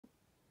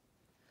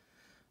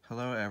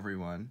Hello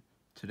everyone.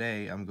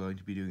 Today I'm going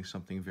to be doing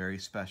something very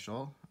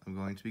special. I'm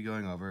going to be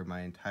going over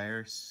my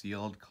entire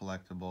sealed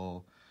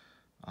collectible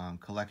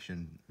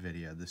collection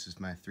video. This is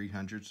my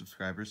 300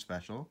 subscribers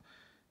special,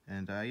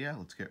 and yeah,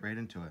 let's get right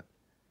into it.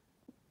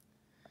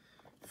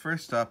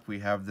 First up, we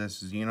have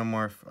this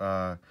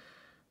Xenomorph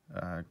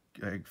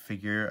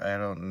figure. I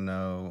don't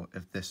know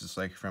if this is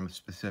like from a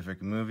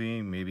specific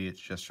movie. Maybe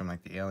it's just from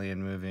like the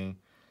Alien movie.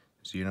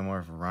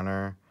 Xenomorph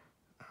Runner.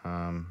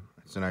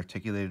 It's an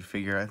articulated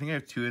figure. I think I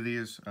have two of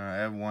these. I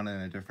have one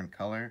in a different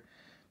color,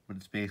 but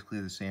it's basically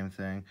the same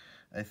thing.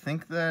 I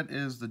think that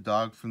is the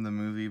dog from the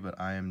movie, but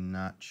I am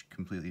not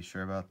completely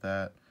sure about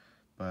that.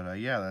 But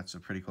yeah, that's a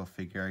pretty cool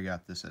figure. I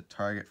got this at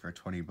Target for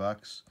 20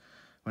 bucks.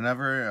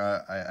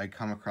 Whenever I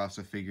come across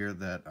a figure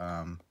that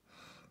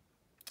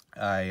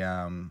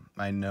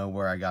I know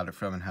where I got it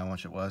from and how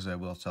much it was, I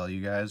will tell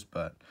you guys,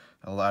 but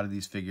a lot of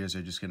these figures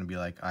are just going to be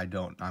like, I'm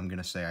going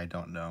to say I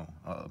don't know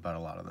about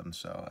a lot of them,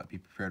 so be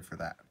prepared for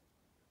that.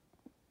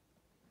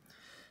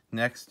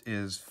 Next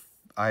is,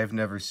 I've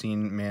never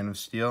seen Man of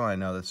Steel. I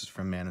know this is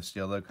from Man of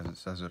Steel though, because it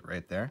says it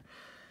right there.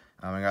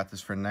 I got this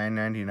for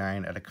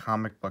 $9.99 at a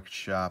comic book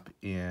shop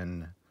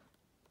in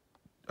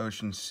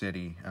Ocean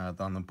City,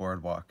 on the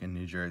boardwalk in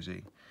New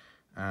Jersey.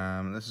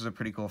 This is a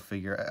pretty cool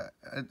figure.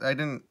 I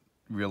didn't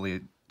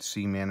really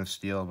see Man of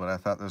Steel, but I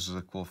thought this was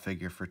a cool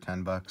figure for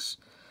 10 bucks.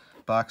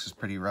 Box is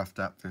pretty roughed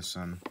up. There's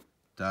some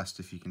dust,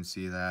 if you can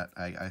see that.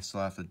 I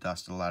still have to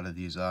dust a lot of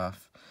these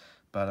off.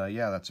 But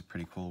yeah, that's a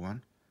pretty cool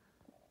one.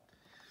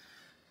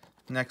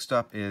 Next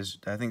up is,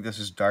 I think this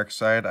is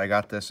Darkseid. I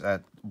got this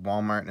at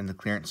Walmart in the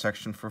clearance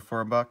section for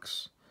 4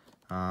 bucks.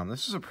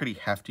 This is a pretty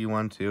hefty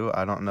one too.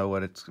 I don't know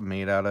what it's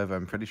made out of.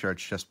 I'm pretty sure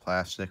it's just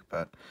plastic,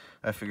 but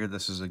I figured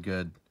this is a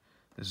good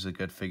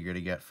figure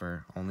to get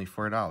for only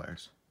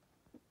 $4.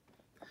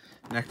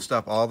 Next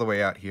up, all the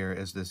way out here,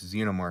 is this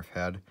Xenomorph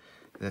head.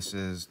 This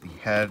is the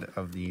head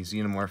of the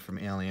Xenomorph from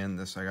Alien.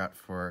 This I got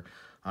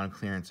on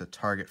clearance at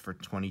Target for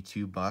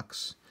 22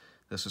 bucks.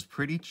 This was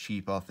pretty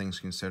cheap, all things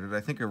considered.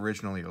 I think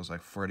originally it was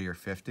like 40 or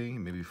 50,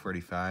 maybe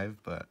 45,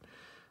 but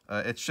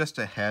it's just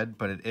a head,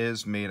 but it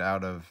is made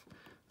out of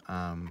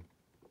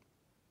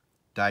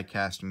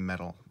die-cast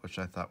metal, which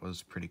I thought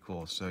was pretty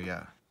cool. So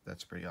yeah,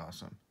 that's pretty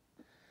awesome.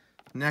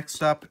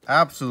 Next up,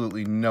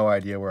 absolutely no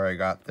idea where I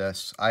got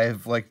this. I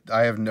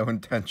have no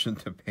intention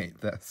to paint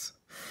this,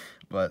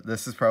 but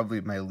this is probably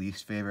my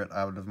least favorite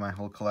out of my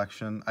whole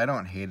collection. I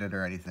don't hate it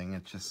or anything.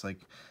 It's just like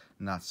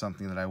not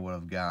something that I would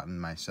have gotten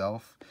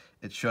myself.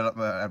 It showed up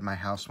at my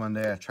house one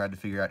day. I tried to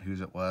figure out whose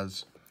it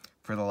was.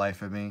 For the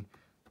life of me,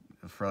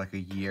 for like a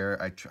year,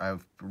 I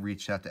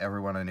reached out to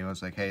everyone I knew. I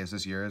was like, hey, is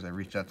this yours? I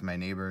reached out to my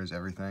neighbors,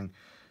 everything.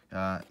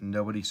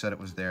 Nobody said it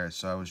was theirs,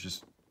 so I was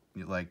just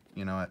like,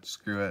 you know what,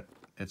 screw it.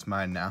 It's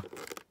mine now.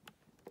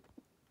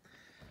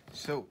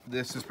 So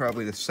this is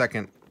probably the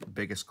second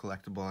biggest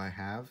collectible I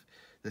have.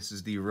 This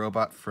is the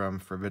robot from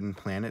Forbidden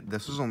Planet.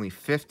 This was only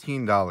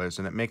 $15,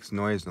 and it makes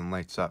noise and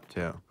lights up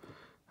too.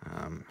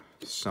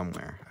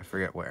 Somewhere. I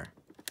forget where.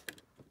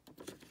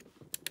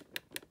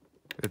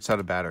 It's out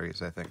of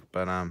batteries, I think.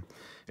 But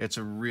it's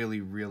a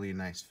really, really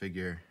nice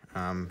figure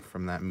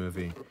from that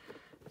movie.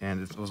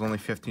 And it was only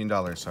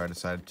 $15, so I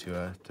decided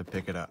to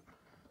pick it up.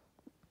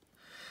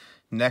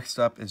 Next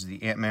up is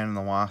the Ant-Man and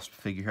the Wasp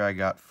figure I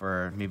got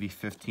for maybe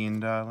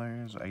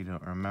 $15. I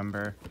don't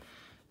remember.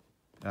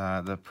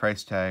 The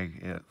price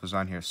tag, it was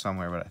on here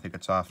somewhere, but I think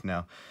it's off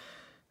now.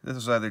 This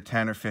was either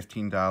 $10 or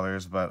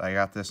 $15, but I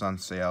got this on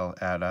sale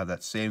at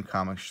that same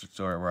comic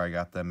store where I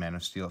got the Man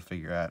of Steel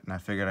figure at, and I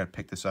figured I'd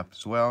pick this up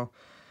as well,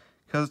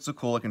 because it's a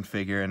cool looking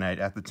figure, and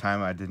at the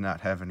time I did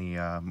not have any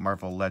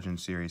Marvel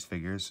Legends series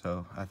figures,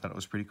 so I thought it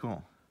was pretty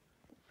cool.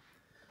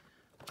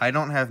 I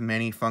don't have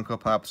many Funko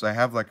Pops. I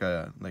have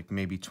like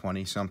maybe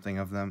 20 something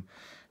of them.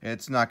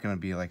 It's not going to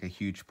be like a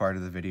huge part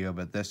of the video,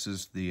 but this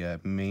is the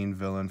main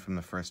villain from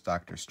the first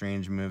Doctor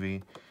Strange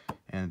movie,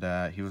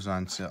 and he was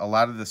on sale. A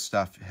lot of this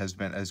stuff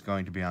is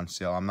going to be on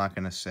sale. I'm not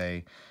going to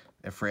say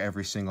for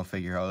every single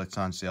figure, oh, it's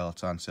on sale,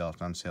 it's on sale,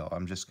 it's on sale.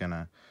 I'm just going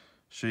to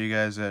show you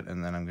guys it,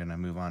 and then I'm going to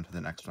move on to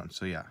the next one.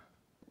 So yeah,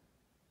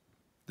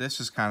 this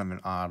is kind of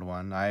an odd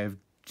one. I have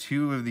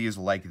 2 of these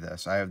like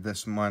this. I have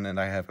this one, and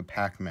I have a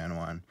Pac-Man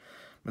one.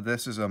 But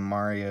this is a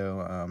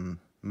Mario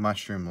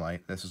mushroom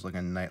light. This is like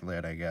a night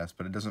light, I guess,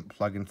 but it doesn't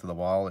plug into the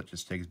wall. It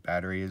just takes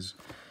batteries,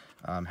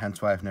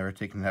 hence why I've never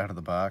taken it out of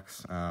the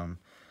box.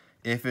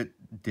 If it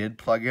did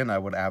plug in, I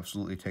would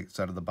absolutely take this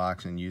out of the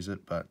box and use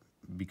it, but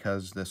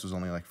because this was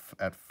only like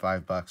at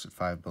 5 bucks at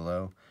Five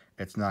Below,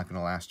 it's not going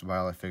to last a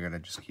while. I figured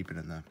I'd just keep it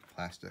in the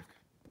plastic.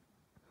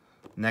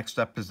 Next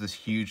up is this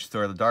huge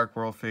Thor the Dark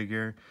World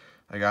figure.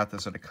 I got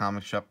this at a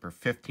comic shop for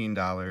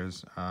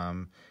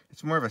 $15.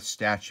 It's more of a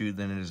statue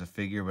than it is a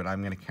figure, but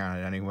I'm going to count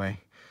it anyway.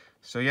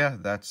 So yeah,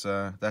 that's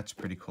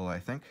pretty cool, I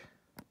think.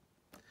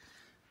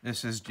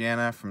 This is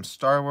Jannah from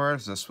Star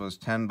Wars. This was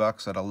 10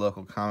 bucks at a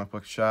local comic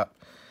book shop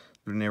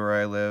near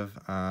where I live.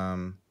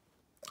 I'm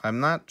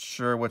not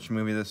sure which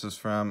movie this is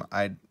from.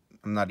 I'm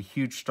not a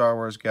huge Star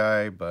Wars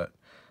guy, but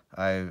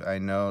I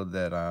know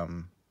that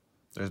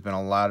There's been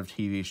a lot of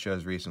TV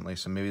shows recently,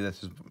 so maybe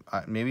this is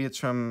maybe it's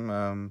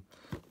from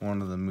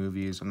one of the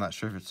movies. I'm not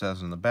sure if it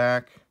says on the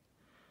back.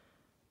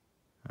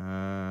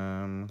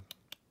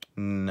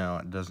 No,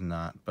 it does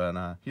not.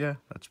 But yeah,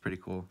 that's pretty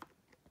cool.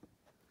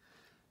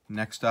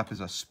 Next up is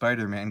a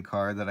Spider-Man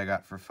card that I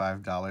got for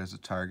 $5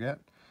 at Target.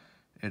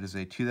 It is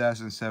a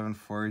 2007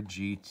 Ford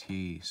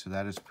GT, so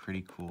that is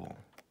pretty cool.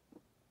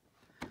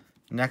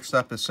 Next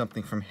up is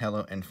something from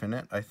Halo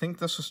Infinite. I think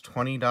this was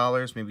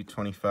 $20, maybe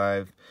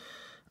 $25.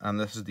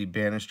 This is the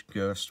Banished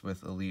Ghost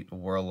with Elite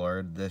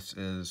Warlord. This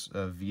is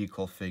a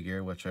vehicle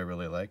figure, which I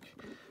really like.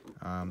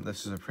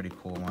 This is a pretty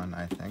cool one,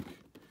 I think.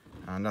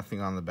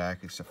 Nothing on the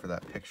back except for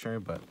that picture,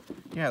 but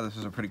yeah, this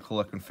is a pretty cool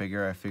looking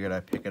figure. I figured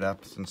I'd pick it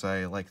up since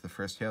I like the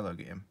first Halo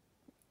game.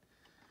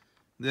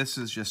 This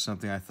is just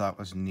something I thought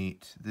was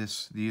neat.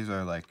 These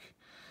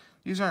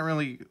aren't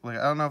really, like,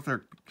 I don't know if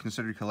they're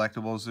considered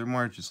collectibles. They're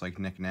more just like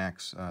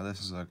knickknacks.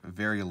 This is a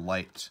very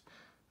light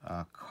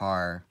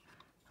car.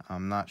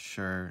 I'm not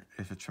sure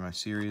if it's from a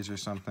series or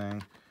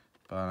something,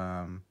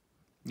 but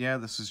yeah,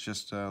 this is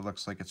just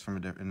looks like it's from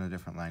in a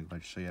different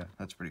language. So yeah,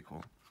 that's pretty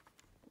cool.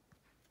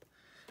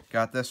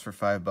 Got this for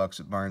 $5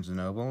 at Barnes &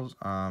 Nobles.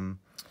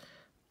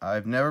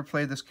 I've never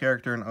played this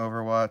character in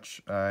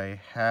Overwatch. I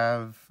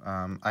have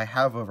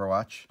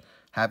Overwatch.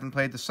 Haven't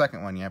played the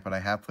second one yet, but I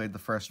have played the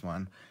first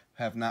one.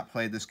 Have not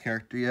played this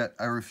character yet.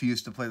 I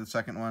refuse to play the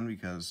second one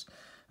because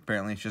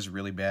apparently it's just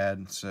really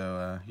bad.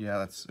 So yeah,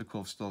 that's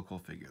still a cool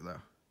figure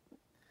though.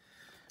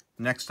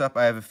 Next up,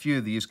 I have a few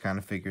of these kind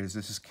of figures.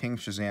 This is King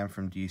Shazam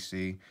from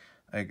DC.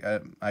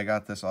 I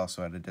got this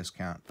also at a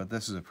discount, but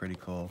this is a pretty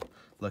cool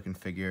looking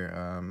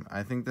figure.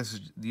 I think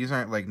these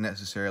aren't like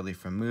necessarily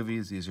from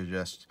movies. These are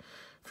just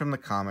from the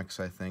comics,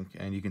 I think,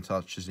 and you can tell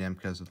it's Shazam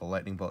because of the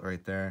lightning bolt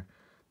right there.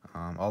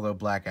 Although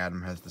Black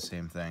Adam has the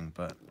same thing,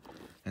 but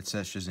it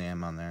says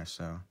Shazam on there.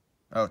 So,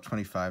 oh,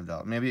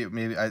 $25. Maybe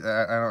I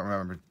don't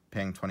remember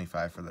paying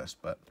 $25 for this,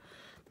 but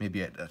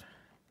maybe I did.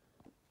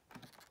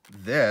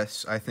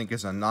 This I think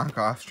is a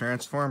knockoff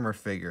Transformer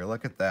figure.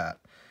 Look at that.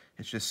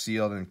 It's just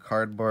sealed in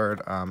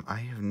cardboard. I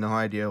have no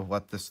idea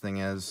what this thing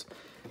is.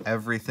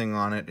 Everything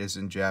on it is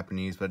in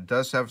Japanese, but it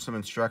does have some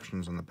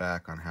instructions on the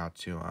back on how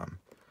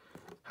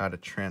to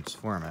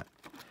transform it.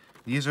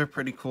 These are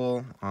pretty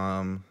cool.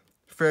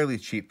 Fairly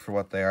cheap for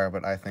what they are,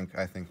 but I think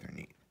they're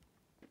neat.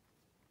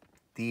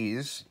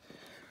 These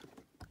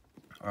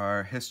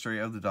are History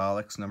of the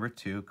Daleks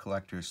 #2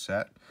 collector's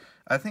set.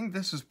 I think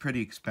this is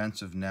pretty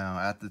expensive now.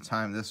 At the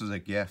time, this was a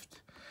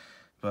gift.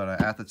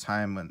 But at the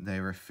time, when they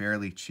were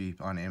fairly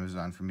cheap on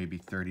Amazon for maybe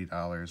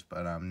 $30.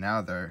 But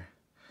now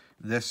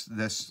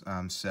this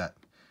set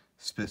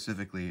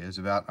specifically is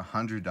about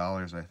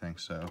 $100, I think,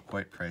 so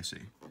quite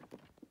pricey.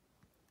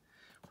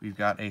 We've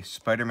got a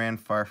Spider-Man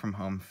Far From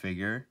Home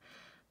figure.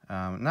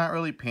 Not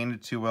really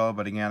painted too well,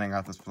 but again, I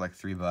got this for like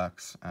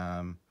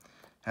 $3.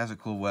 Has a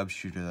cool web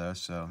shooter though,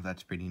 so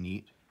that's pretty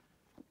neat.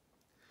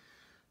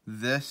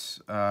 This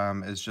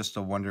is just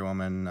a Wonder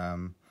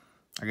Woman.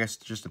 I guess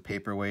just a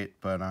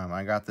paperweight, but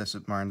I got this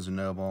at Barnes &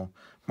 Noble.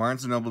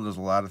 Barnes & Noble does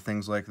a lot of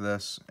things like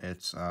this.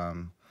 It's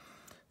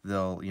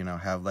they'll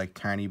have like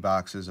tiny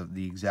boxes of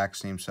the exact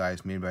same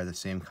size made by the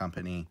same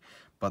company,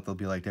 but they'll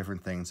be like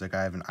different things. Like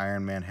I have an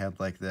Iron Man head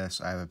like this.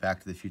 I have a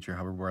Back to the Future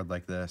hoverboard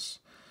like this.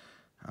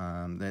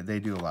 They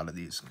do a lot of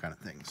these kind of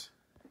things.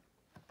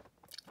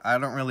 I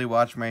don't really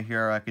watch My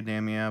Hero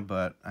Academia,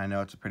 but I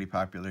know it's a pretty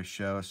popular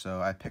show, so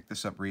I picked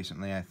this up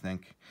recently, I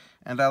think.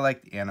 And I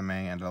like the anime,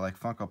 and I like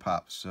Funko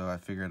Pops, so I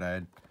figured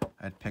I'd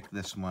pick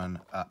this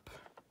one up.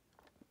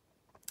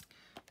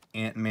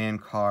 Ant-Man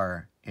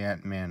car.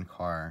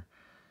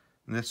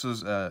 This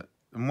was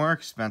more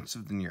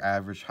expensive than your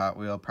average Hot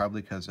Wheel,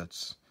 probably because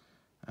it's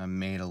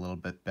made a little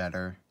bit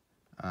better.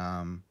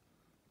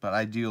 But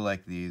I do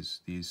like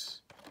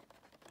these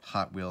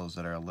Hot Wheels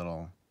that are a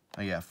little...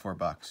 Oh yeah,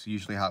 $4.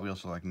 Usually Hot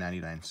Wheels are like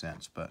 99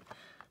 cents, but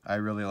I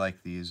really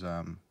like these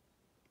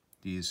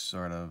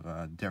sort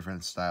of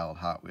different styled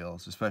Hot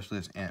Wheels, especially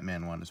this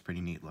Ant-Man one is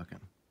pretty neat looking.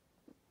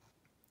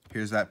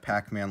 Here's that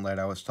Pac-Man light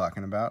I was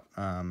talking about.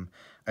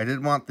 I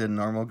did want the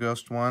normal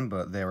Ghost one,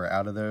 but they were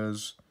out of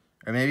those.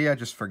 Or maybe I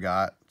just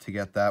forgot to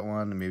get that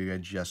one, and maybe I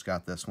just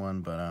got this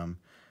one, but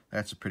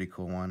that's a pretty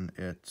cool one.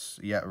 It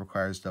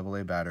requires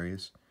AA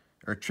batteries,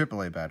 or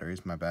AAA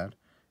batteries, my bad.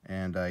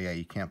 And yeah,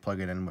 you can't plug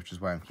it in, which is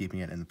why I'm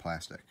keeping it in the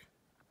plastic.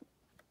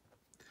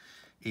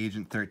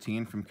 Agent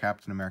 13 from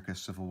Captain America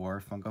Civil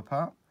War Funko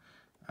Pop.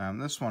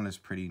 This one is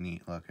pretty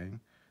neat looking.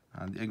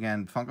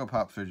 Again, Funko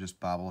Pops are just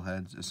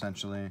bobbleheads,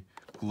 essentially.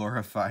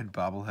 Glorified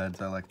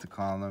bobbleheads, I like to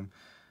call them.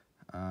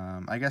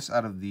 I guess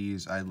out of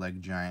these, I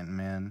like Giant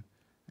Man,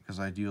 because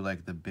I do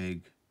like the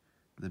big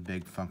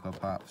Funko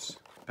Pops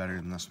better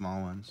than the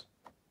small ones.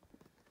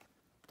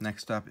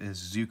 Next up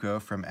is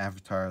Zuko from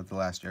Avatar: The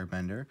Last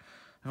Airbender.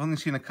 I've only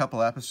seen a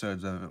couple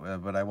episodes of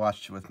it, but I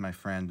watched it with my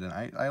friend, and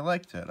I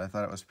liked it. I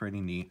thought it was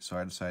pretty neat, so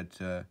I decided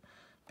to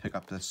pick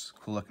up this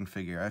cool-looking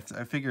figure.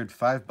 I figured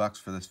 $5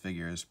 for this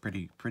figure is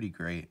pretty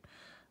great.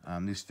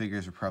 These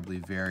figures were probably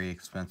very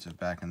expensive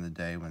back in the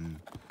day when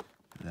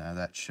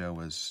that show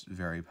was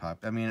very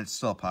I mean, it's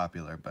still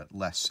popular, but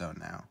less so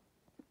now.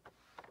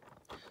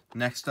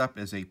 Next up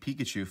is a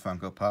Pikachu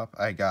Funko Pop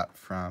I got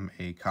from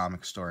a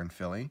comic store in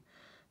Philly.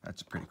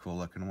 That's a pretty cool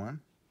looking one.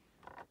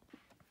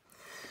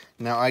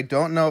 Now, I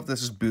don't know if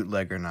this is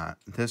bootleg or not.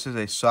 This is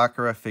a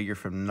Sakura figure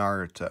from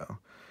Naruto.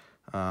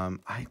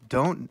 I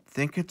don't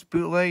think it's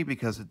bootleg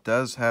because it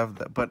does have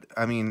that, but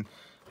I mean,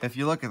 if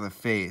you look at the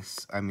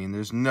face, I mean,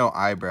 there's no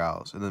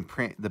eyebrows, and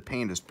the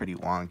paint is pretty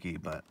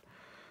wonky, but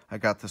I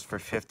got this for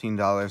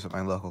 $15 at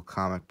my local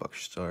comic book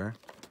store,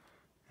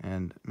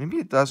 and maybe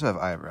it does have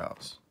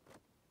eyebrows.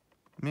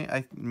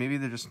 Maybe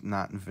they're just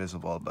not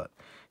invisible, but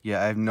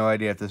yeah, I have no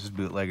idea if this is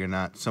bootleg or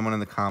not. Someone in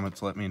the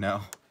comments let me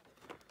know.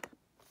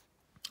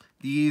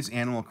 These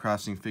Animal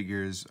Crossing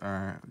figures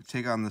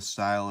take on the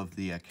style of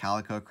the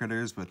Calico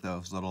Critters with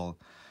those little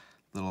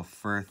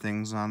fur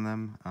things on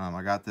them.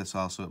 I got this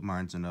also at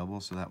Barnes & Noble,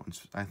 so that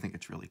one's, I think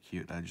it's really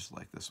cute. I just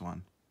like this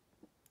one.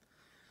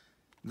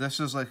 This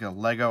is like a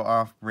Lego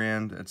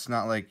off-brand. It's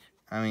not like,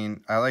 I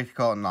mean, I like to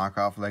call it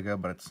knockoff Lego,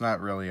 but it's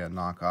not really a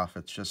knockoff.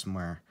 It's just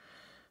more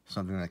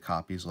something that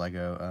copies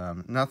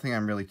Lego. Nothing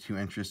I'm really too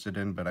interested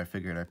in, but I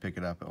figured I'd pick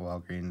it up at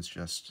Walgreens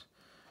just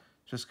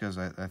because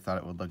I thought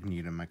it would look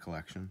neat in my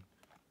collection.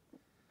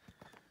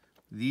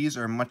 These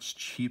are much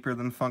cheaper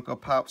than Funko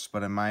Pops,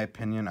 but in my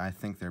opinion, I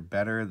think they're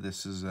better.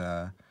 This is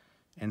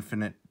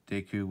Infinite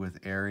Deku with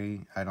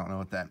Eri. I don't know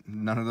what that...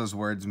 None of those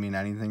words mean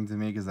anything to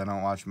me because I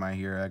don't watch My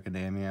Hero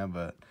Academia,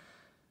 but...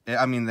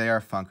 I mean, they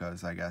are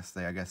Funkos, I guess.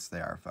 I guess they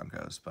are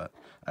Funkos, but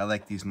I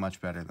like these much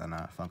better than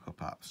Funko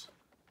Pops.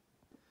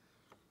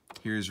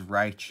 Here's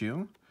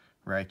Raichu.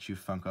 Raichu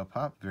Funko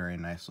Pop. Very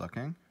nice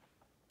looking.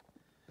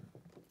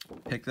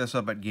 Picked this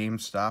up at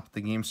GameStop.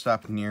 The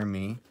GameStop near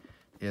me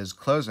is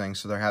closing,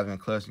 so they're having a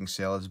closing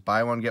sale. It's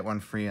buy one, get one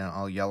free on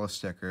all yellow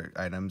sticker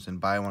items,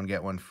 and buy one,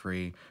 get one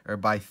free, or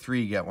buy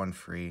three, get one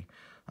free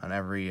on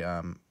every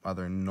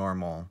other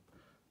normal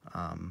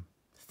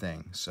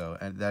thing. So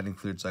and that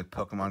includes like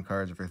Pokemon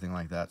cards, everything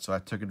like that. So I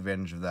took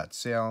advantage of that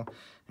sale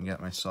and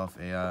got myself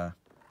a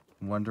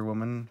Wonder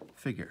Woman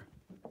figure.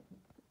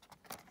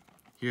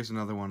 Here's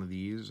another one of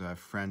these,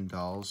 Friend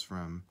Dolls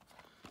from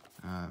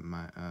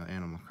my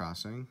Animal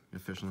Crossing.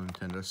 Official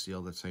Nintendo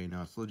seal, that's how you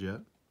know it's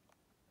legit.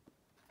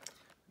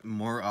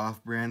 More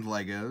off-brand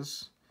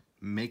Legos.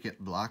 Make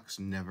It blocks,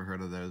 never heard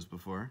of those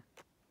before.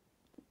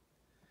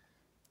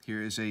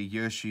 Here is a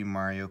Yoshi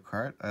Mario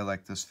Kart. I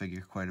like this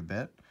figure quite a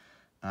bit.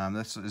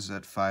 This is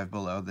at Five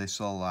Below. They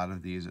sell a lot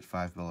of these at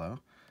Five Below.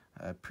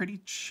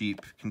 Pretty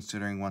cheap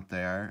considering what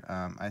they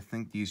are. I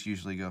think these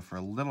usually go for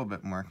a little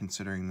bit more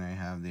considering they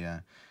have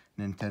the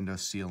Nintendo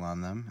seal on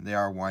them. They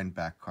are wind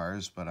back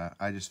cars, but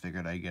I just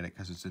figured I'd get it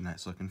because it's a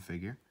nice looking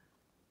figure.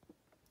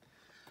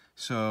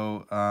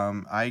 So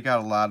I got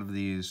a lot of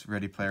these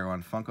Ready Player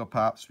One Funko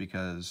Pops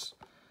because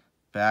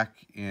back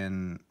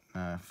in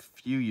a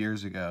few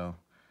years ago,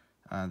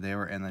 they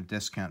were in the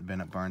discount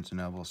bin at Barnes &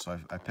 Noble, so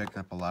I picked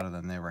up a lot of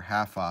them. They were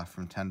half off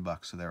from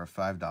 $10, so they were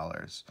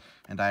 $5.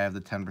 And I have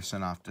the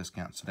 10% off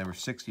discount, so they were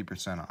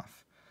 60%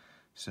 off.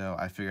 So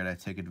I figured I'd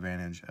take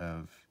advantage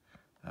of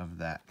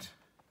that.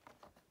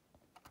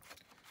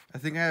 I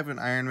think I have an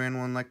Iron Man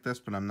one like this,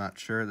 but I'm not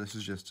sure. This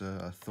is just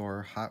a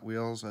Thor Hot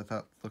Wheels I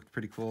thought looked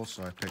pretty cool,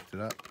 so I picked it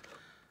up.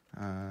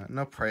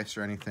 No price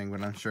or anything,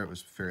 but I'm sure it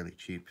was fairly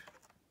cheap.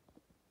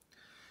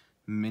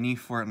 Mini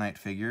Fortnite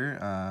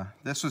figure.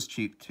 This was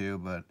cheap too,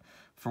 but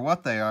for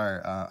what they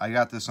are, I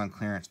got this on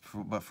clearance,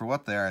 but for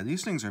what they are,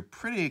 these things are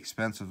pretty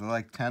expensive. They're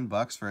like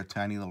 $10 for a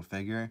tiny little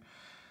figure.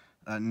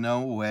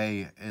 No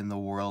way in the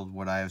world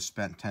would I have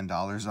spent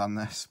 $10 on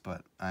this,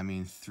 but I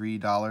mean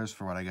 $3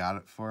 for what I got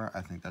it for,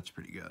 I think that's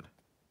pretty good.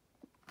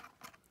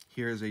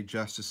 Here's a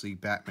Justice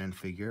League Batman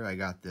figure. I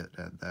got that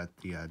at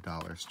the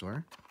dollar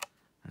store.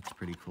 That's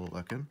pretty cool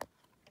looking.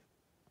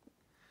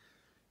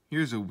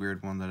 Here's a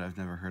weird one that I've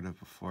never heard of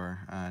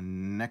before.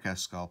 NECA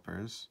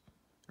Scalpers,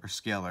 or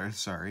Scalers,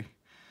 sorry.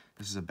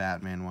 This is a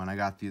Batman one. I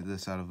got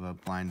this out of a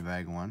blind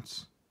bag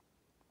once.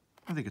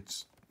 I think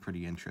it's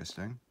pretty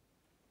interesting.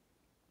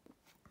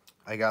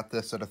 I got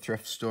this at a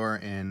thrift store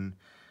in,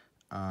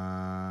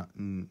 not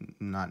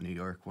New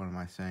York, what am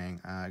I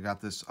saying? I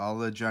got this, all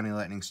the Johnny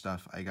Lightning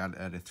stuff, I got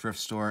at a thrift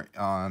store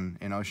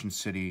in Ocean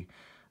City,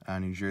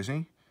 New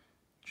Jersey.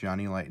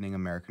 Johnny Lightning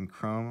American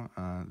Chrome.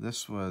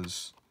 This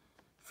was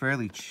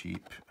fairly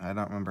cheap. I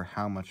don't remember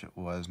how much it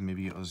was.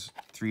 Maybe it was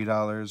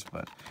 $3,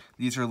 but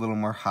these are a little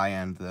more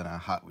high-end than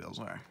Hot Wheels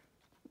are.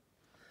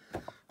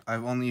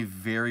 I've only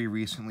very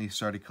recently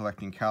started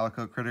collecting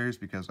Calico Critters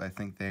because I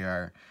think they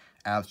are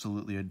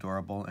absolutely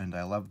adorable and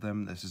I love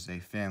them. This is a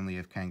family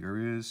of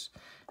kangaroos,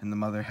 and the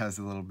mother has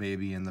a little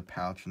baby in the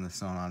pouch, in the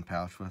sewn-on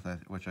pouch,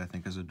 which I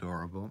think is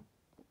adorable.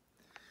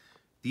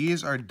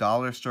 These are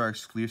dollar store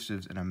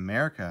exclusives in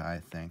America,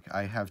 I think.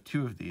 I have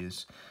 2 of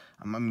these.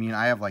 I mean,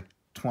 I have like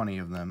 20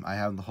 of them. I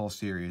have the whole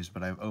series,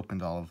 but I've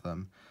opened all of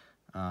them.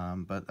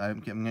 But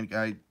I'm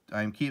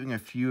keeping a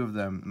few of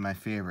them, my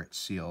favorites,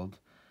 sealed.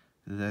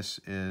 This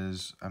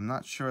is, I'm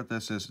not sure what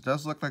this is. It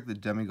does look like the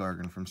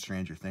Demogorgon from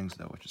Stranger Things,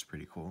 though, which is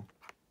pretty cool.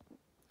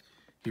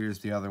 Here's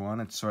the other one.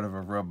 It's sort of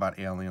a robot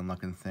alien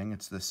looking thing.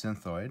 It's the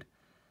Synthoid.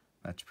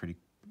 That's pretty,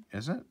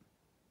 is it?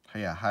 Oh,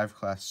 yeah, Hive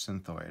class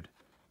Synthoid.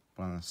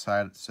 But on the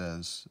side it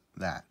says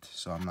that,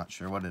 so I'm not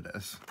sure what it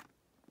is.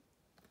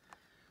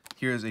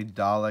 Here's a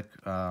Dalek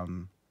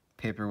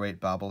paperweight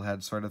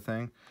bobblehead sort of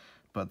thing.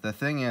 But the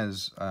thing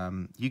is,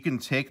 you can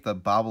take the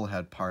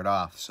bobblehead part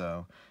off,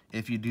 so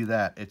if you do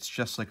that, it's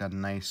just like a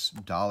nice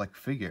Dalek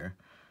figure,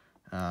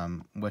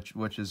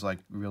 which is like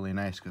really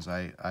nice because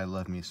I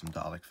love me some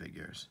Dalek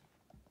figures.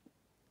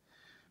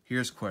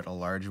 Here's quite a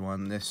large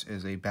one. This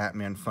is a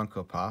Batman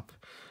Funko Pop,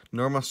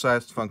 normal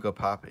sized Funko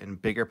Pop in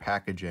bigger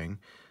packaging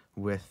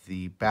with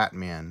the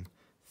Batman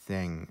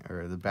thing,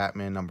 or the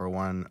Batman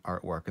 #1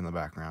 artwork in the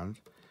background.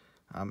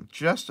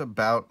 Just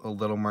about a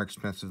little more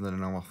expensive than a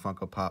normal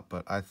Funko Pop,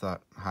 but I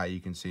thought, hi, you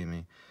can see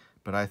me,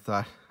 but I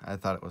thought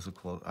it was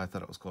cool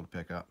to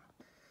pick up.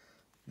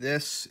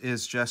 This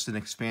is just an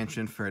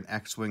expansion for an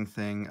X-Wing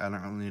thing. I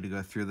don't really need to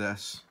go through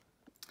this.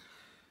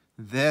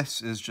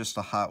 This is just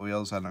a Hot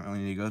Wheels. I don't really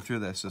need to go through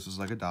this. This was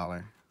like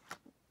 $1.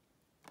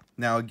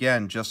 Now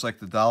again, just like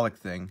the Dalek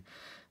thing,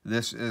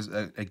 this is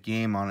a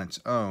game on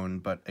its own,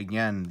 but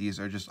again, these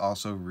are just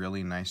also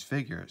really nice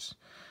figures.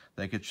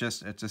 Like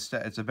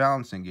it's a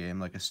balancing game,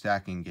 like a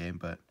stacking game,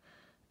 but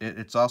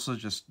it's also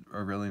just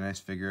a really nice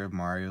figure of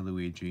Mario,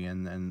 Luigi,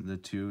 and then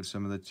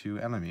some of the two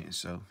enemies.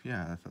 So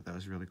yeah, I thought that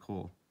was really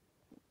cool.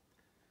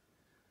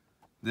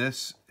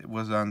 This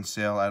was on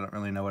sale. I don't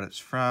really know what it's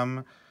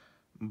from,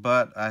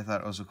 but I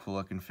thought it was a cool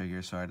looking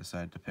figure, so I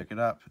decided to pick it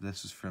up.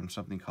 This is from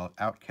something called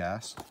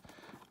Outcast.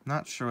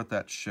 Not sure what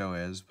that show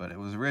is, but it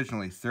was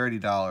originally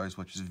 $30,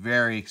 which is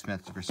very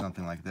expensive for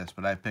something like this,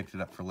 but I picked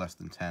it up for less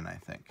than $10, I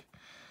think.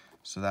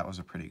 So that was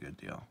a pretty good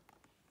deal.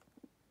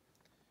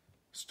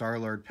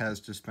 Star-Lord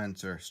Pez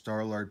Dispenser.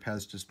 Star-Lord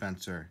Pez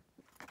Dispenser.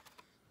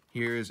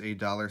 Here's a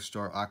dollar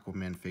store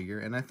Aquaman figure,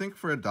 and I think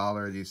for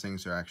 $1, these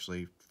things are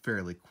actually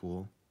fairly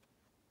cool.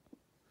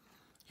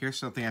 Here's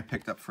something I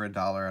picked up for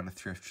 $1 at a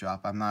thrift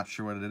shop. I'm not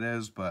sure what it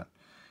is, but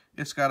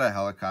it's got a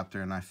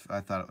helicopter, and I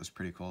thought it was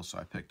pretty cool, so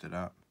I picked it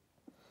up.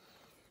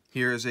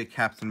 Here is a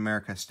Captain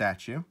America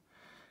statue,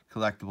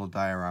 collectible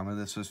diorama.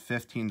 This was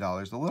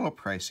 $15, a little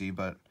pricey,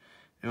 but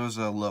it was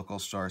a local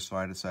store, so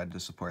I decided to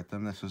support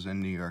them. This was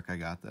in New York, I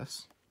got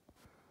this.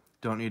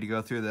 Don't need to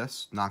go through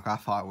this.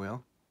 Knockoff Hot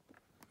Wheel.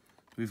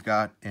 We've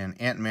got an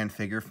Ant-Man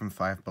figure from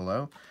Five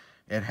Below.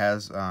 It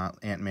has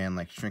Ant-Man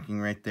like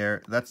shrinking right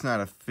there. That's not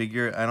a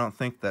figure, I don't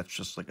think. That's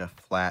just like a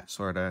flat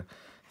sort of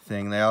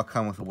thing. They all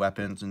come with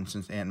weapons, and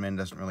since Ant-Man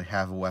doesn't really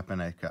have a weapon,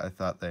 I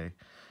thought they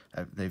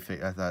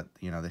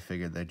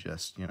figured they'd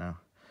just,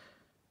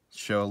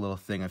 show a little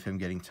thing of him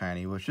getting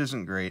tiny, which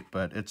isn't great,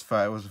 but it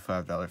was a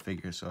 $5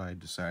 figure, so I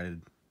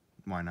decided,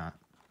 why not?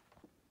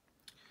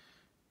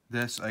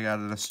 This I got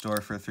at a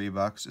store for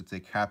 $3. It's a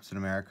Captain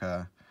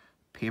America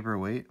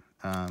paperweight.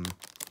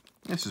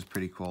 This is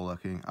pretty cool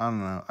looking. I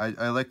don't know.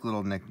 I like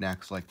little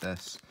knickknacks like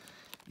this,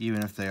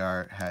 even if they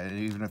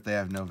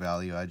have no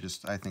value. I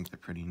think they're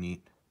pretty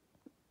neat.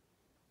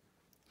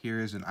 Here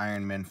is an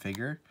Iron Man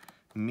figure,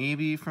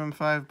 maybe from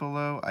Five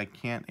Below. I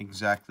can't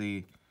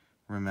exactly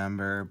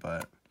remember,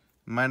 but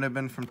might have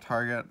been from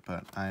Target,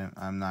 but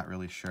I'm not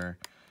really sure.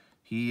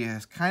 He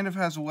kind of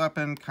has a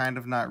weapon, kind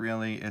of not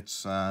really.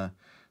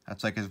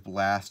 That's like his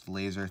blast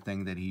laser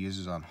thing that he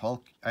uses on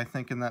Hulk, I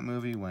think, in that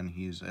movie.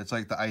 It's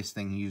like the ice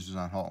thing he uses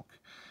on Hulk,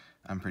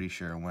 I'm pretty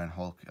sure, when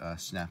Hulk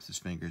snaps his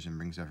fingers and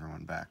brings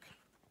everyone back.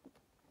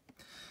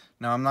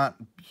 Now, I'm not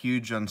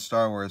huge on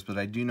Star Wars, but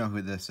I do know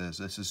who this is.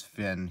 This is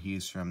Finn.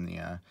 He's from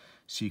the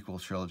sequel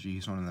trilogy.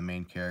 He's one of the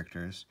main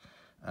characters.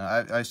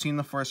 I've seen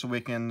The Force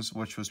Awakens,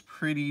 which was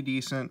pretty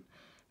decent.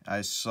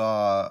 I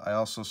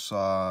also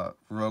saw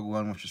Rogue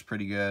One, which was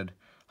pretty good.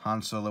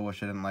 Han Solo,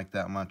 which I didn't like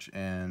that much,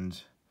 and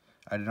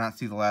I did not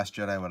see The Last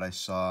Jedi, but I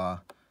saw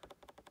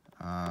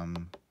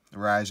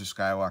Rise of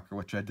Skywalker,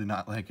 which I did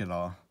not like at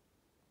all.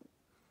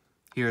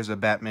 Here's a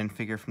Batman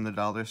figure from the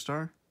dollar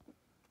store.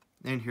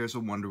 And here's a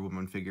Wonder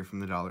Woman figure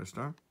from the dollar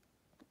store.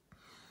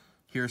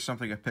 Here's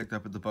something I picked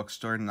up at the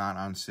bookstore, not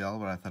on sale,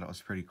 but I thought it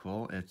was pretty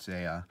cool. It's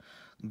a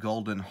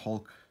Golden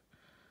Hulk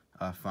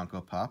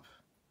Funko Pop.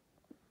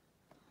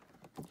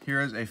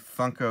 Here is a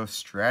Funko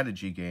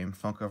strategy game,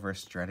 Funkoverse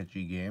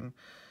strategy game.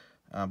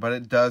 But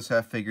it does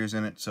have figures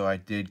in it, so I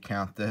did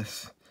count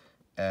this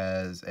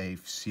as a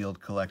sealed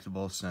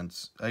collectible,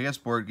 since I guess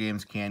board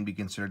games can be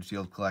considered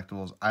sealed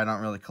collectibles. I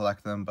don't really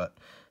collect them, but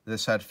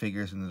this had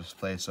figures in the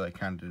display, so I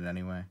counted it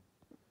anyway.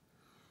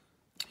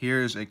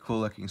 Here's a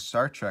cool-looking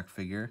Star Trek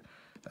figure.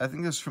 I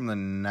think this is from the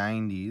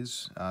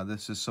 90s.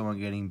 This is someone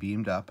getting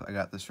beamed up. I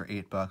got this for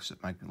 $8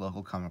 at my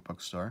local comic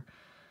book store.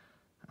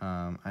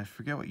 I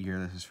forget what year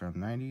this is from.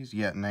 90s?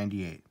 Yeah,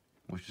 98,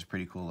 which is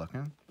pretty cool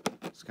looking.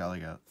 It's got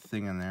like a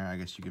thing in there. I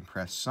guess you can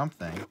press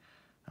something.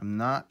 I'm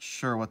not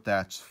sure what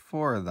that's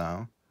for,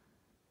 though.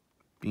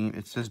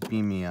 It says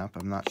beam me up.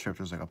 I'm not sure if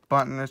there's like a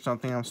button or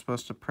something I'm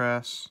supposed to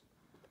press.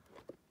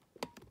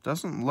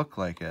 Doesn't look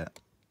like it.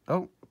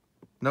 Oh,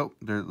 nope.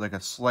 There's like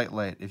a slight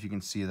light, if you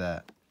can see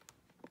that.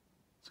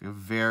 It's like a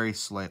very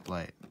slight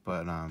light,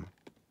 but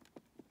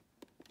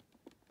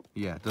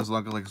Yeah, it doesn't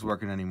look like it's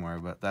working anymore,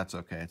 but that's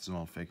okay. It's an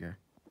old figure.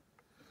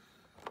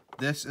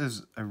 This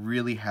is a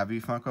really heavy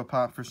Funko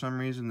Pop for some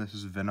reason. This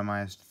is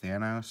Venomized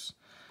Thanos.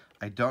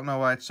 I don't know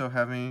why it's so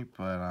heavy,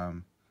 but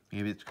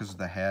maybe it's because of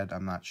the head.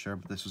 I'm not sure,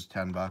 but this was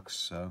 $10,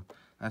 so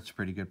that's a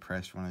pretty good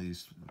price for one of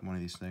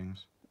these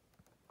things.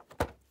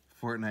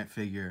 Fortnite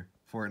figure.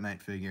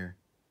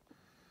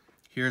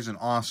 Here's an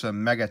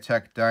awesome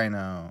Megatech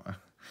Dino.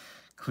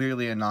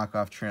 Clearly a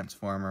knockoff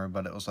Transformer,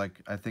 but it was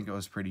like, I think it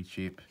was pretty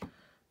cheap.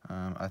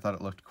 I thought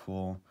it looked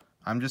cool.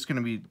 I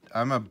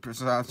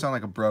sound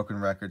like a broken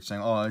record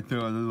saying, oh, I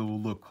thought it will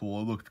look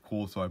cool. It looked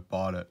cool, so I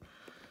bought it.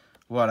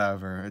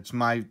 Whatever. It's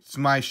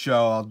my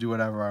show. I'll do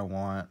whatever I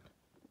want.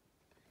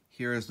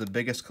 Here is the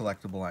biggest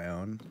collectible I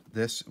own.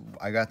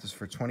 I got this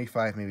for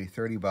 25, maybe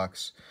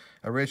 $30.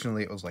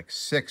 Originally, it was like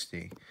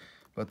 60.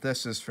 But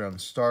this is from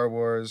Star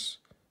Wars,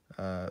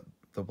 the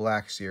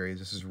Black Series.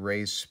 This is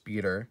Rey's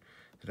speeder.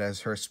 It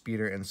has her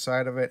speeder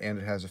inside of it, and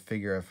it has a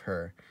figure of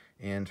her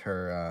and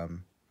her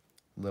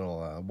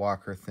little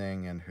walker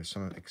thing and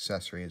some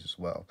accessories as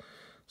well.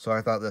 So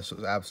I thought this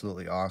was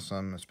absolutely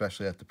awesome,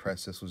 especially at the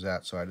price this was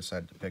at, so I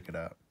decided to pick it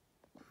up.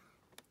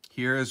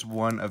 Here is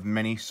one of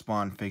many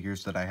Spawn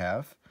figures that I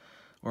have.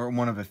 Or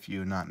one of a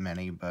few, not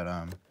many,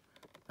 but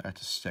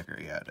that's a sticker.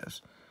 Yeah, it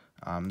is.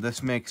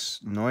 This makes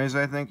noise,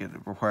 I think. It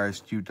requires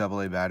 2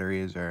 AA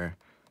batteries, or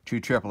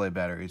 2 AAA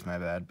batteries, my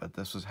bad. But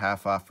this was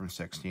half off from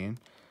 16,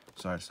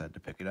 so I decided to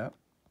pick it up.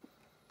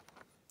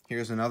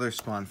 Here's another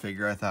Spawn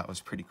figure I thought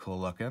was pretty cool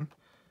looking.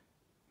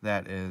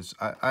 That is,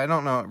 I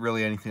don't know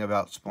really anything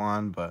about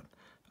Spawn, but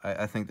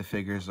I think the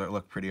figures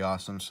look pretty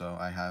awesome, so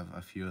I have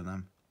a few of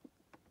them.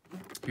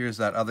 Here's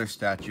that other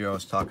statue I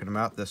was talking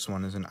about. This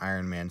one is an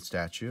Iron Man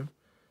statue.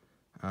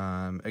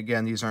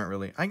 Again, these aren't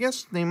really, I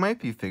guess they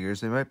might be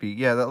figures. They might be,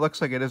 yeah, that looks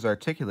like it is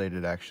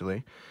articulated,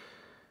 actually.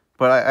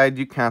 But I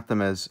do count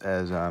them as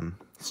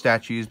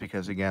statues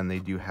because, again, they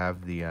do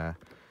have the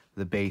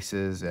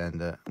bases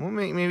and, well,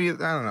 maybe, I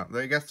don't know.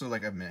 I guess they're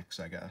like a mix,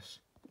 I guess.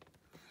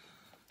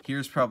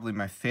 Here's probably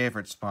my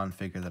favorite Spawn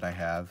figure that I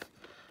have.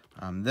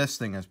 This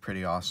thing is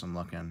pretty awesome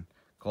looking.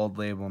 Gold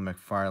label,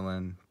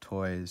 McFarlane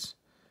Toys.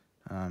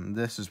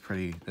 This is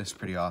pretty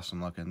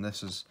awesome looking.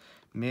 This is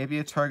maybe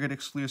a Target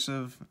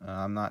exclusive.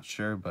 I'm not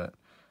sure, but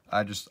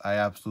I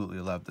absolutely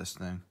love this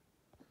thing.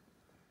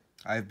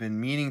 I've been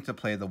meaning to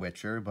play The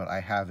Witcher, but I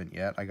haven't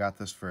yet. I got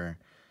this for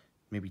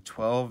maybe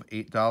 $8.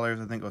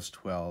 I think it was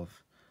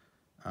 12.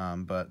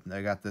 But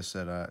I got this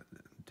at a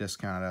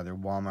discount at either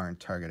Walmart and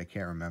Target. I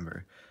can't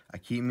remember. I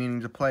keep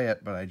meaning to play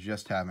it, but I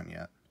just haven't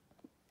yet.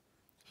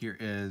 Here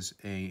is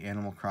a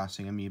Animal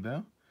Crossing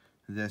amiibo.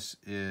 This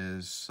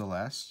is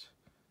Celeste.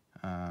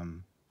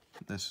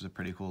 This is a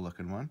pretty cool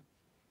looking one.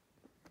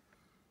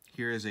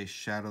 Here is a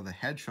Shadow the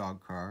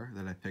Hedgehog car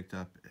that I picked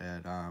up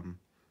at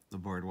the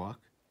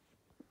Boardwalk.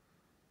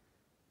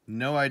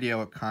 No idea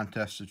what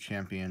Contest of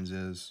Champions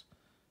is.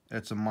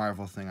 It's a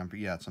Marvel thing.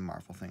 Yeah, it's a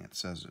Marvel thing. It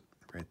says it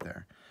right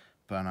there.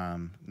 But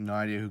no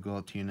idea who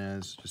Galatina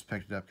is. Just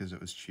picked it up because it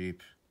was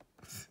cheap.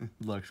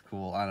 Looks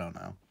cool. I don't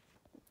know.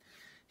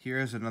 Here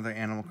is another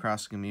Animal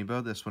Crossing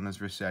amiibo. This one is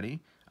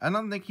Rossetti. I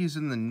don't think he's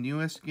in the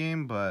newest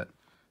game, but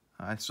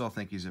I still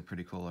think he's a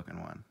pretty cool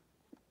looking one.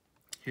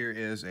 Here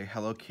is a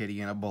Hello Kitty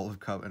and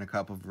a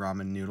cup of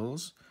ramen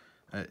noodles.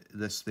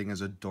 This thing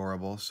is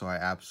adorable, so I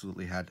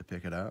absolutely had to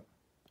pick it up.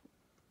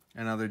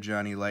 Another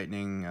Johnny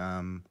Lightning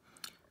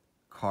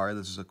car.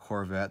 This is a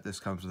Corvette.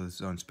 This comes with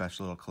its own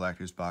special little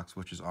collector's box,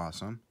 which is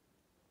awesome.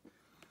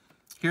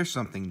 Here's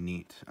something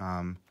neat.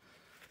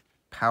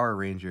 Power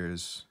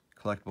Rangers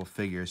Collectible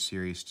Figures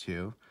Series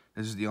 2.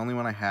 This is the only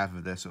one I have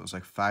of this. It was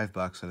like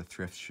 $5 at a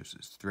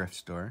thrift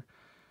store.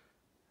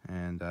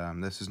 And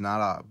this is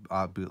not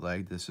a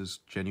bootleg. This is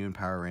genuine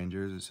Power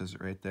Rangers. It says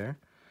it right there.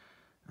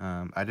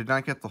 I did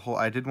not get the whole...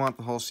 I did want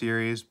the whole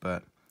series,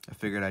 but I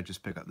figured I'd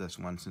just pick up this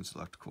one since it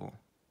looked cool.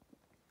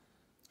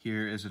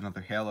 Here is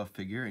another Halo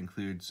figure.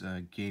 Includes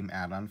a game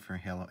add-on for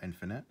Halo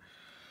Infinite.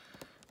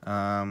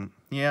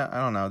 Yeah, I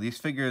don't know. These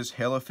figures,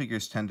 Halo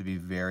figures, tend to be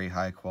very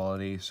high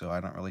quality, so I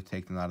don't really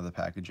take them out of the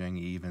packaging,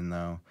 even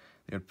though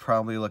they would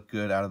probably look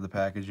good out of the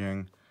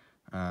packaging.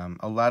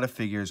 A lot of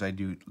figures I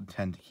do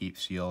tend to keep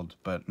sealed,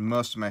 but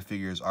most of my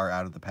figures are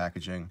out of the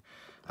packaging.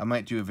 I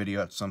might do a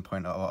video at some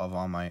point of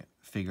all my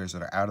figures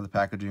that are out of the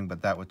packaging,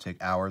 but that would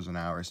take hours and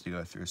hours to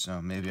go through,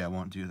 so maybe I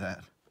won't do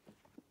that.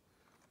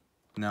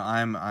 Now,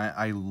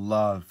 I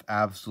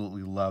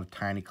absolutely love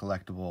tiny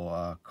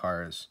collectible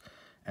cars,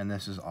 and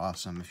this is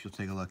awesome. If you'll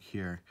take a look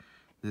here,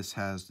 this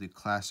has the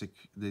classic,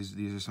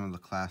 these are some of the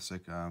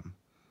classic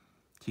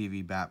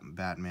TV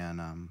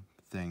Batman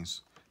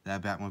things.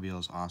 That Batmobile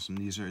is awesome.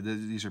 These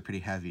are pretty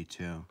heavy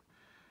too.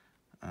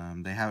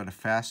 They have a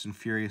Fast and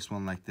Furious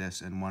one like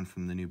this, and one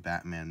from the new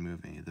Batman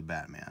movie, The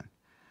Batman.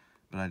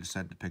 But I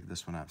decided to pick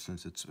this one up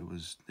since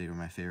they were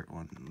my favorite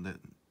one.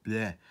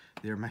 They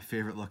were my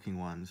favorite looking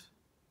ones.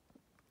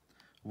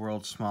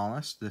 World's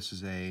Smallest. This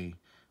is a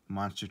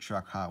Monster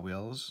Truck Hot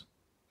Wheels.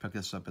 Picked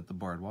this up at the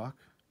Boardwalk.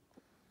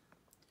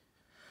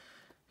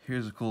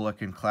 Here's a cool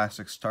looking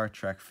classic Star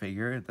Trek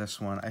figure.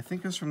 This one I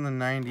think is from the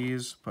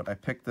 90s, but I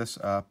picked this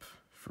up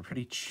for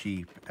pretty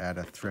cheap at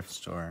a thrift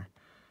store.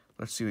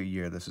 Let's see what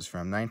year this is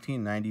from.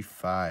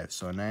 1995.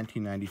 So a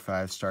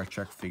 1995 Star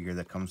Trek figure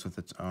that comes with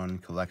its own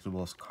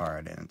collectibles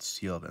card, and it's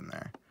sealed in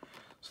there.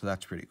 So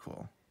that's pretty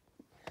cool.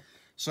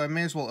 So I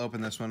may as well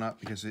open this one up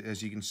because,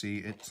 as you can see,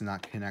 it's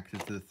not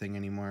connected to the thing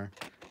anymore.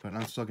 But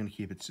I'm still going to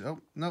keep it. Oh,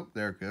 nope,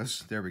 there it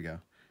goes. There we go.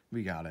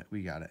 We got it.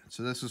 We got it.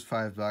 So this was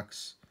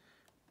 $5.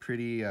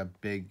 Pretty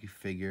big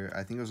figure.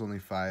 I think it was only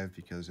 $5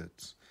 because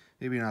it's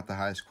maybe not the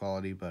highest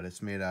quality, but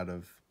it's made out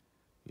of,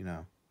 you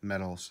know,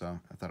 metal, so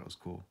I thought it was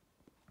cool.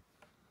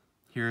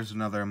 Here's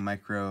another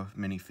micro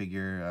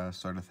minifigure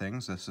sort of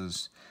things. This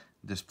is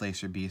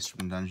Displacer Beast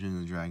from Dungeons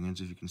and Dragons,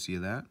 if you can see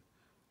that.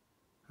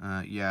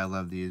 Yeah, I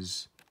love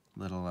these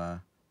little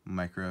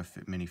micro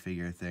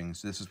minifigure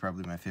things. This is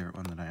probably my favorite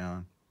one that I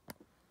own.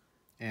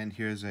 And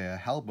here's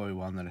a Hellboy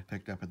one that I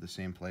picked up at the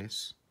same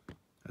place.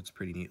 That's a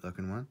pretty neat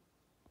looking one.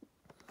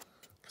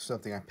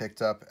 Something I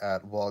picked up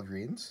at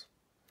Walgreens,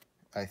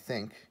 I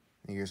think.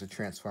 Here's a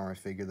Transformer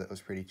figure that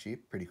was pretty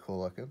cheap, pretty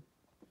cool looking.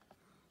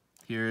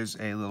 Here's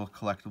a little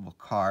collectible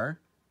car,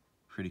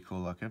 pretty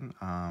cool looking.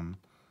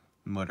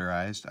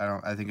 Motorized.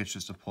 I think it's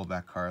just a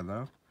pullback car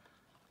though.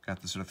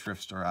 Got this at a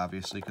thrift store,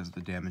 obviously, because of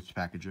the damaged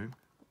packaging.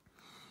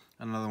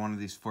 Another one of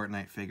these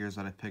Fortnite figures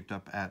that I picked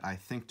up at, I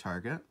think,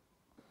 Target.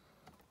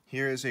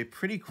 Here is a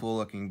pretty cool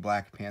looking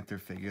Black Panther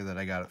figure that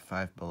I got at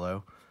Five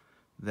Below.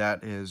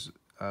 That is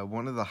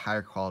one of the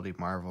higher quality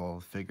Marvel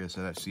figures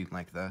that I've seen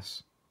like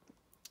this.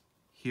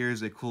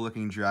 Here's a cool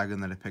looking dragon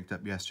that I picked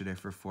up yesterday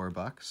for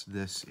 $4.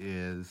 This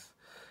is,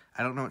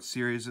 I don't know what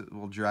series,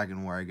 well,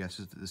 Dragon War I guess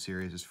is the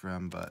series is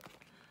from, but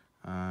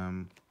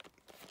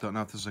don't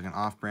know if this is like an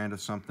off-brand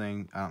of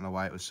something. I don't know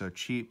why it was so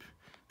cheap.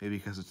 Maybe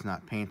because it's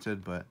not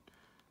painted, but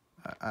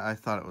I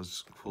thought it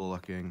was cool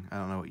looking. I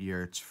don't know what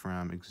year it's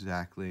from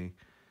exactly.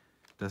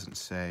 Doesn't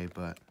say,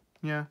 but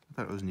yeah, I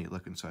thought it was neat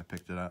looking, so I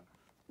picked it up.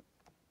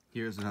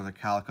 Here's another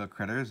Calico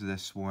Critters.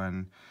 This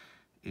one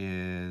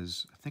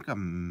is, I think, a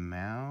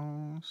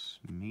mouse,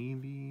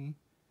 maybe?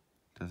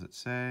 Does it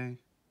say?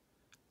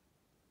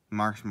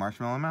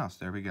 Marshmallow Mouse,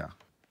 there we go.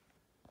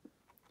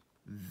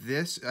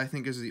 This, I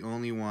think, is the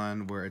only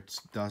one where it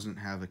doesn't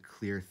have a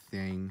clear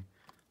thing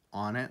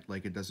on it.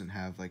 Like, it doesn't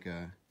have, like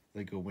a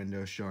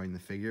window showing the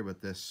figure,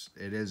 but this,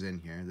 it is in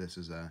here. This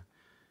is a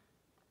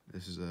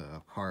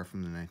car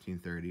from the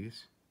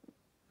 1930s.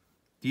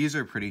 These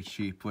are pretty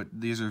cheap.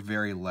 These are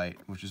very light,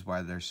 which is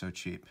why they're so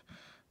cheap.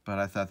 But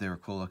I thought they were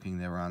cool looking.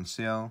 They were on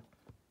sale.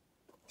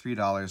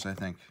 $3, I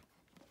think.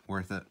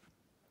 Worth it.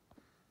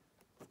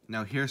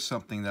 Now here's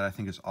something that I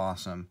think is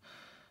awesome.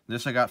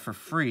 This I got for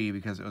free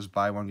because it was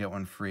buy one, get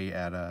one free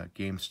at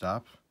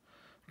GameStop.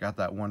 Got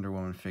that Wonder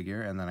Woman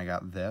figure, and then I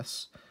got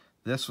this.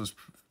 This was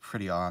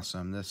pretty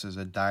awesome. This is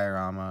a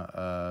diorama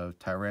of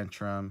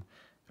Tyrantrum,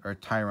 or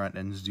Tyrant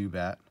and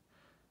Zubat.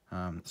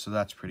 So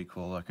that's pretty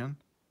cool looking.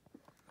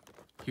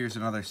 Here's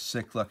another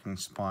sick looking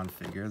Spawn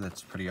figure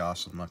that's pretty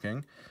awesome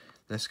looking.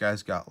 This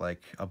guy's got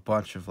like a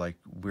bunch of like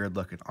weird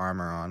looking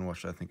armor on,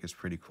 which I think is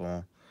pretty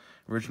cool.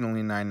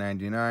 Originally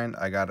 $9.99,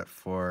 I got it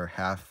for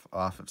half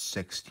off of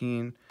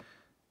 $16.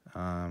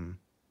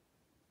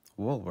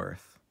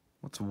 Woolworth.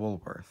 What's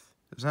Woolworth?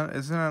 Is that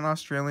an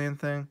Australian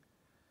thing?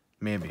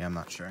 Maybe, I'm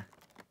not sure.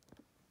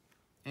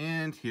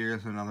 And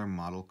here's another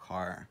model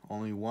car.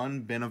 Only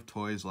one bin of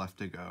toys left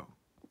to go.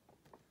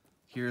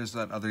 Here's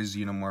that other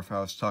Xenomorph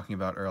I was talking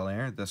about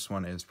earlier. This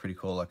one is pretty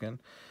cool looking.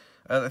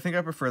 I think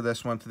I prefer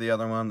this one to the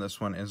other one.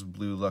 This one is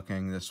blue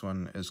looking. This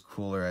one is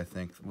cooler, I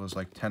think. It was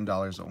like $10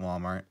 at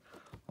Walmart.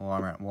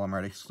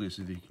 Walmart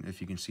exclusive, if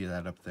you can see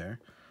that up there.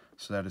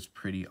 So that is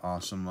pretty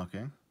awesome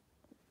looking.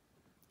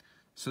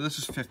 So this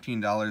is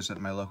 $15 at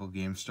my local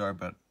game store,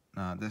 but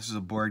this is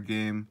a board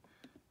game.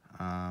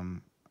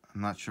 I'm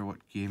not sure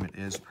what game it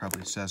is.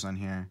 Probably says on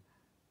here.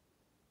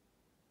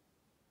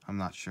 I'm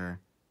not sure.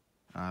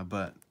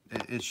 But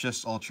it's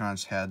just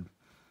Ultron's head,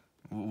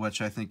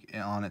 which I think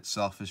on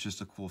itself is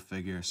just a cool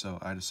figure, so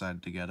I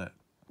decided to get it.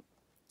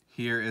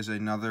 Here is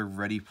another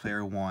Ready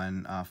Player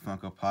One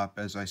Funko Pop.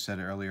 As I said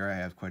earlier, I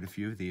have quite a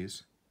few of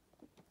these.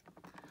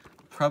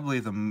 Probably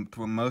the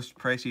most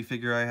pricey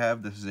figure I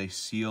have. This is a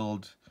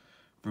sealed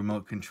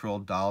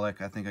remote-controlled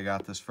Dalek. I think I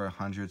got this for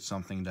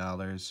 $100-something.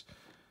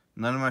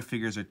 None of my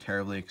figures are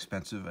terribly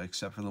expensive,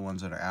 except for the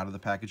ones that are out of the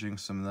packaging.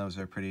 Some of those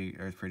are pretty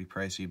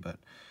pricey, but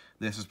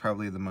this is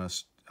probably the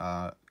most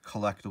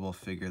collectible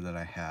figure that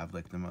I have,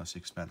 like the most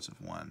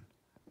expensive one.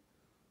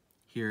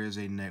 Here is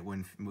a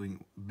Nightwing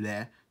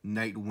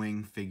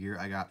figure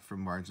I got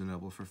from Barnes &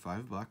 Noble for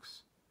 $5.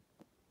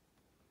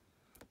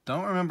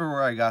 Don't remember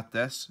where I got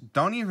this.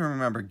 Don't even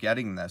remember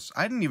getting this.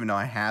 I didn't even know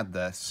I had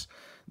this.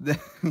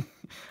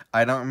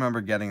 I don't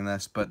remember getting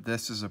this, but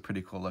this is a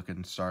pretty cool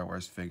looking Star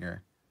Wars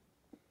figure.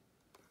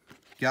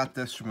 Got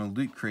this from a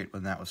Loot Crate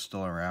when that was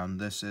still around.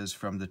 This is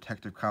from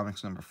Detective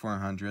Comics number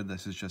 400.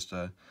 This is just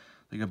like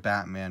a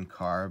Batman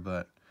car,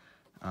 but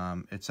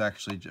it's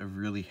actually a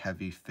really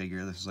heavy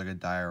figure. This is like a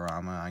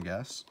diorama, I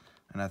guess.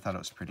 and I thought it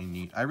was pretty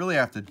neat. I really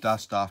have to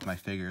dust off my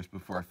figures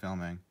before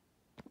filming.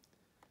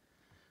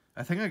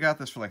 I think I got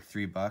this for like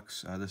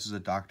 $3. This is a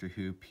Doctor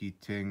Who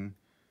Pete Ting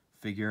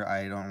figure.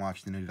 I don't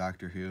watch the new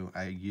Doctor Who.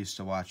 I used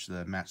to watch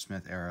the Matt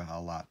Smith era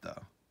a lot,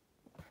 though.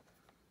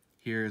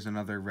 Here's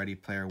another Ready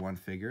Player One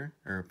figure,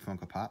 or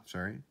Funko Pop,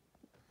 sorry.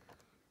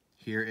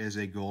 Here is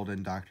a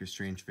golden Doctor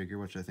Strange figure,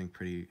 which I think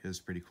is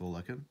pretty cool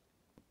looking.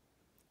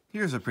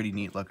 Here's a pretty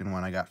neat looking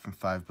one I got from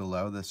Five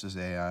Below. This is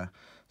a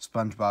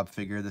SpongeBob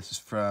figure. This is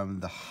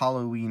from the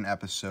Halloween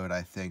episode,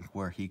 I think,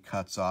 where he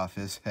cuts off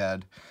his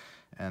head.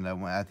 And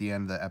at the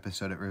end of the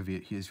episode,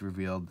 he's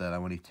revealed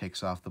that when he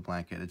takes off the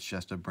blanket, it's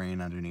just a brain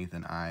underneath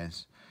and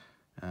eyes.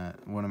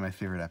 One of my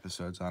favorite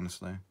episodes,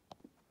 honestly.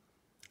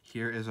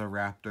 Here is a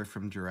raptor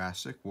from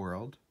Jurassic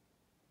World.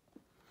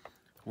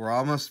 We're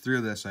almost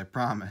through this, I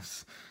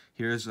promise.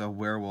 Here's a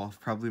werewolf,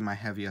 probably my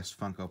heaviest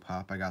Funko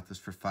Pop. I got this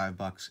for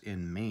 $5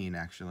 in Maine,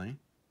 actually.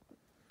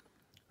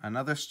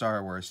 Another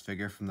Star Wars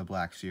figure from the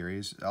Black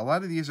Series. A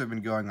lot of these have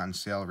been going on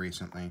sale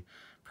recently.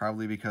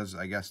 Probably because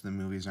I guess the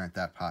movies aren't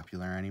that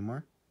popular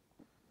anymore.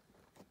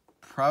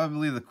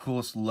 Probably the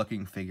coolest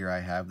looking figure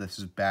I have. This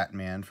is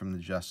Batman from the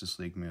Justice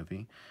League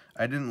movie.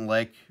 I didn't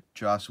like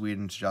Joss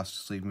Whedon's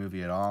Justice League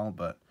movie at all,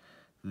 but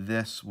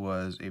this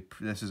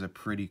is a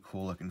pretty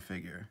cool looking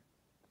figure.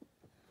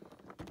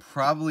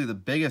 Probably the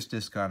biggest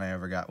discount I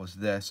ever got was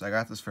this. I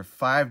got this for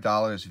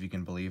 $5 if you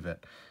can believe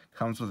it.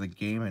 Comes with a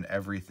game and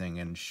everything,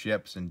 and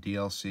ships and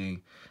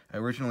DLC.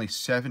 Originally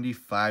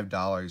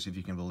 $75 if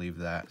you can believe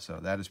that, so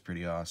that is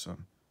pretty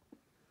awesome.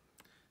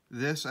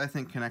 This, I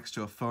think, connects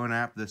to a phone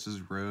app. This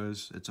is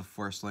Rose. It's a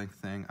Force Link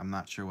thing. I'm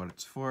not sure what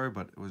it's for,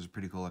 but it was a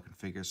pretty cool looking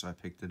figure, so I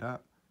picked it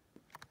up.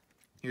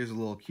 Here's a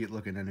little cute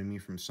looking enemy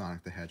from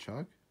Sonic the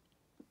Hedgehog.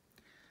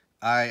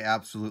 I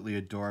absolutely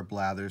adore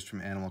Blathers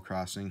from Animal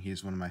Crossing.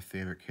 He's one of my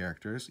favorite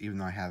characters, even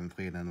though I haven't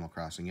played Animal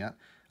Crossing yet.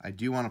 I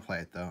do want to play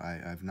it, though.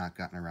 I've not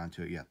gotten around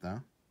to it yet,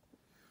 though.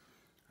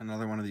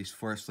 Another one of these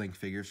Force Link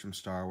figures from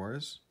Star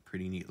Wars.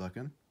 Pretty neat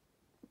looking.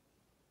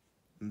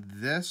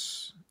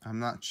 This, I'm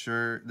not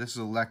sure. This is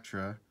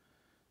Elektra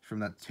from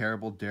that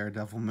terrible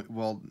Daredevil.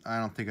 Well, I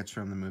don't think it's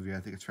from the movie. I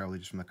think it's probably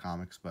just from the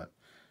comics, but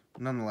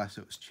nonetheless,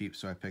 it was cheap,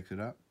 so I picked it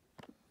up.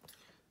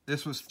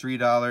 This was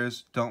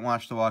 $3. Don't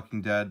watch The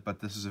Walking Dead,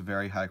 but this is a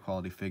very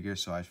high-quality figure,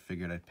 so I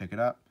figured I'd pick it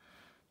up.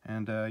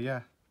 And,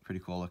 yeah, pretty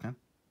cool looking.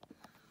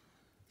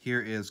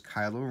 Here is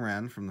Kylo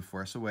Ren from The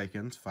Force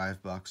Awakens,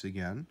 $5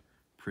 again.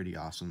 Pretty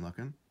awesome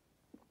looking.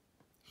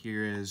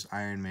 Here is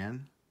Iron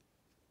Man.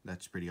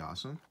 That's pretty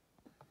awesome.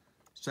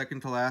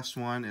 Second to last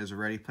one is a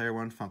Ready Player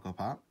One Funko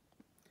Pop.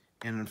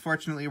 And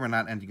unfortunately, we're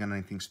not ending on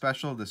anything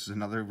special. This is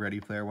another Ready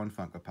Player One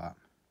Funko Pop.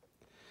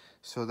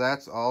 So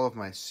that's all of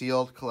my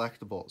sealed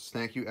collectibles.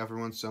 Thank you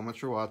everyone so much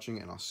for watching,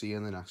 and I'll see you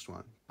in the next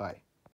one. Bye.